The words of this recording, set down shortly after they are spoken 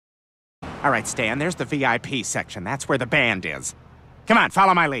All right, Stan, there's the VIP section. That's where the band is. Come on,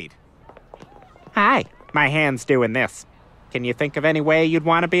 follow my lead. Hi. My hand's doing this. Can you think of any way you'd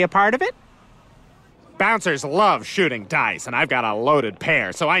want to be a part of it? Bouncers love shooting dice, and I've got a loaded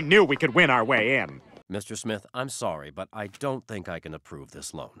pair, so I knew we could win our way in. Mr. Smith, I'm sorry, but I don't think I can approve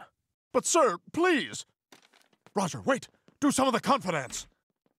this loan. But, sir, please. Roger, wait. Do some of the confidence.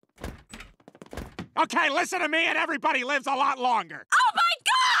 Okay, listen to me, and everybody lives a lot longer. Oh, my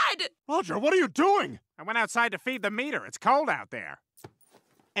God! Roger, what are you doing? I went outside to feed the meter. It's cold out there.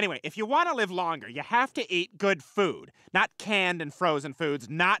 Anyway, if you want to live longer, you have to eat good food. Not canned and frozen foods,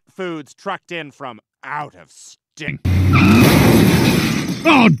 not foods trucked in from out of stink.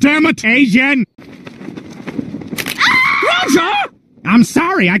 Oh, damn it, Asian! Ah! Roger! I'm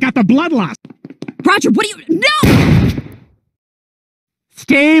sorry, I got the blood loss. Roger, what are you... No!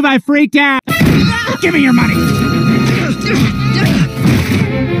 Steve, I freaked out. Give me your money.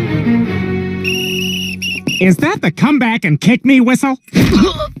 Is that the come back and kick me whistle?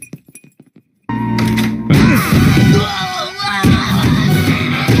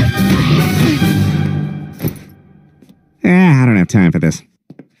 I don't have time for this.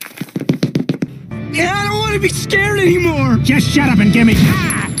 I don't want to be scared anymore. Just shut up and give me...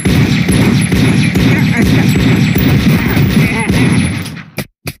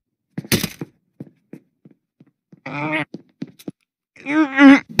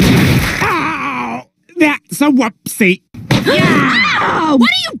 Ow! That's a whoopsie. Ow! What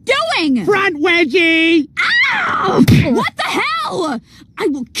are you doing? Front wedgie! Ow! What the hell? I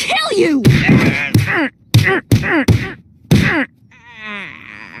will kill you!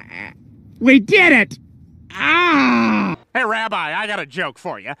 We did it! Ah! Hey, Rabbi, I got a joke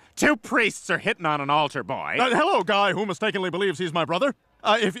for you. Two priests are hitting on an altar boy. Hello, guy who mistakenly believes he's my brother.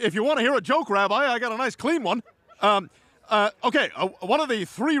 If you want to hear a joke, Rabbi, I got a nice clean one. Okay, what are the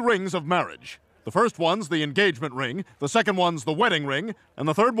 3 rings of marriage? The first one's the engagement ring, the second one's the wedding ring, and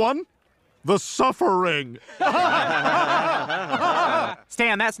the third one, the suffering.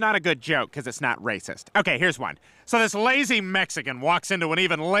 Stan, that's not a good joke because it's not racist. Okay, here's one. So this lazy Mexican walks into an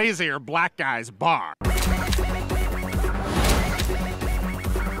even lazier black guy's bar.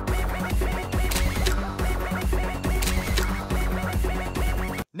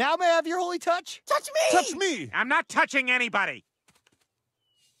 Now may I have your holy touch? Touch me! Touch me! I'm not touching anybody.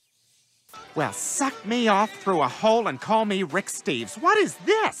 Well, suck me off through a hole and call me Rick Steves. What is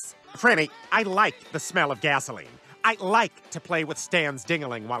this? Franny, I like the smell of gasoline. I like to play with Stan's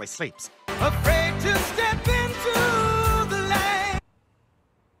ding-a-ling while he sleeps. Afraid to step into the light.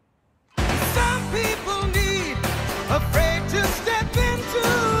 Some people need afraid to step into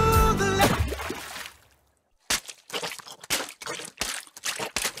the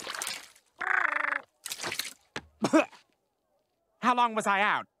light. How long was I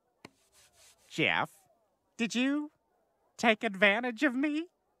out? Jeff, did you take advantage of me?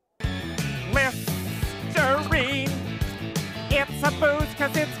 Listerine, it's a booze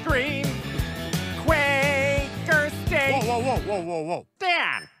 'cause it's green. Quaker steak. Whoa.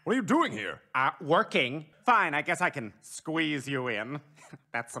 Dan! What are you doing here? Working. Fine, I guess I can squeeze you in.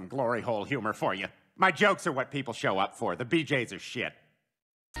 That's some glory hole humor for you. My jokes are what people show up for. The BJs are shit.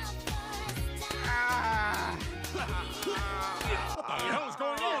 What the hell is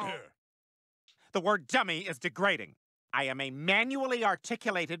going on here? The word dummy is degrading. I am a manually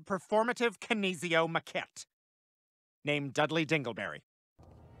articulated performative kinesio maquette named Dudley Dingleberry.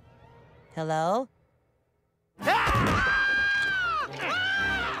 Hello?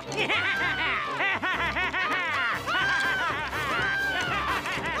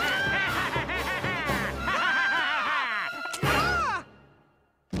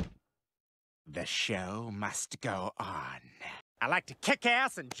 The show must go on. I like to kick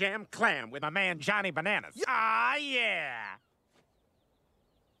ass and jam clam with my man Johnny Bananas. Ah, yeah!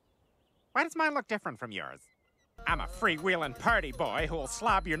 Why does mine look different from yours? I'm a freewheeling party boy who'll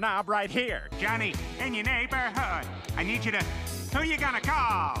slob your knob right here. Johnny, in your neighborhood. I need you to... Who you gonna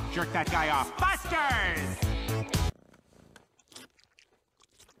call? Jerk that guy off. Busters!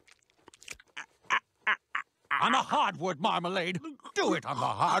 On the hardwood, Marmalade. Do it on the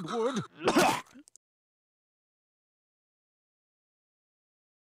hardwood.